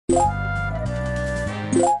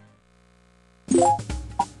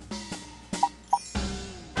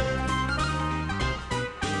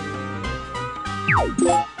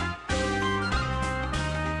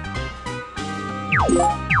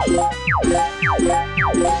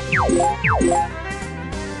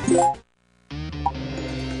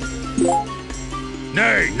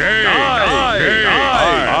Nay, nay,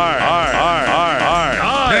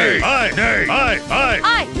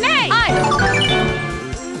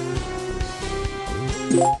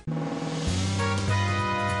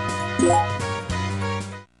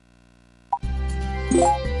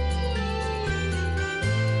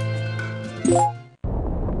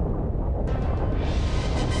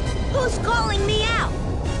 Who's calling me out?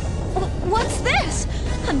 What's this?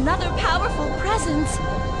 Another powerful presence.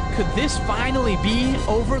 Could this finally be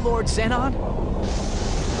Overlord Xenon?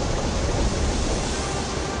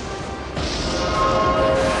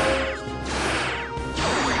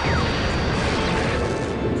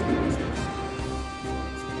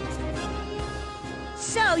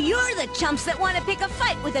 So you're the chumps that want to pick a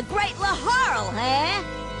fight with the great Laharl, eh?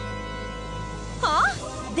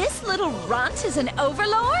 Huh? This little runt is an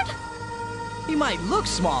Overlord? He might look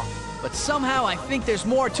small, but somehow I think there's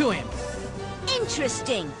more to him.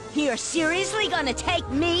 Interesting. You're seriously gonna take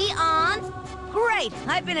me on? Great,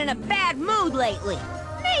 I've been in a bad mood lately.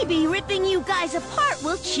 Maybe ripping you guys apart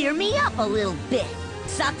will cheer me up a little bit.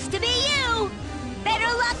 Sucks to be you. Better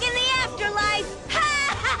luck in the afterlife. Ha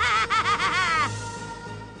ha ha ha ha!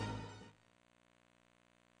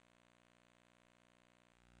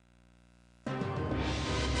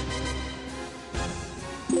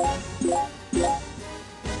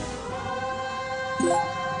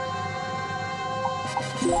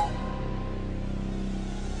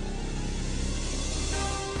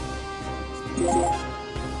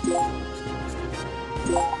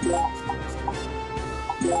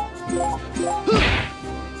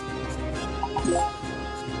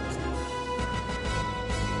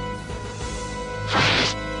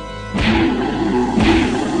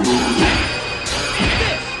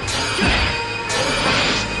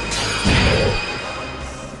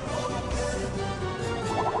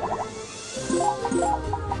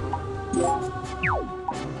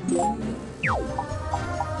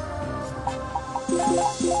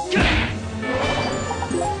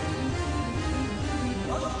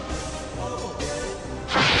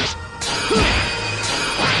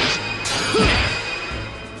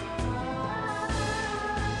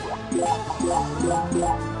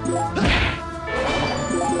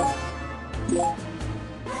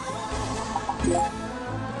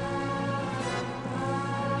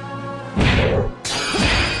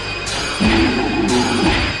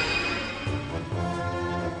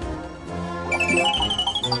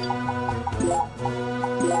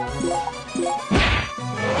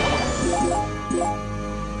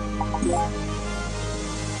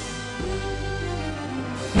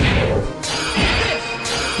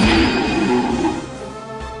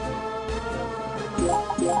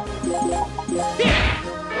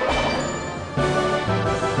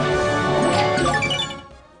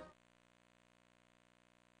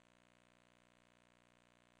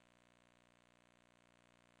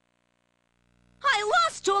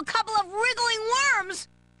 To a couple of wriggling worms!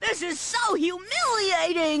 This is so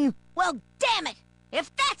humiliating! Well, damn it!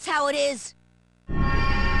 If that's how it is... I'm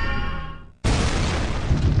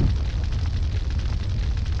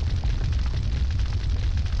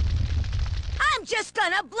just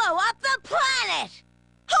gonna blow up the planet!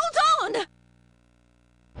 Hold on!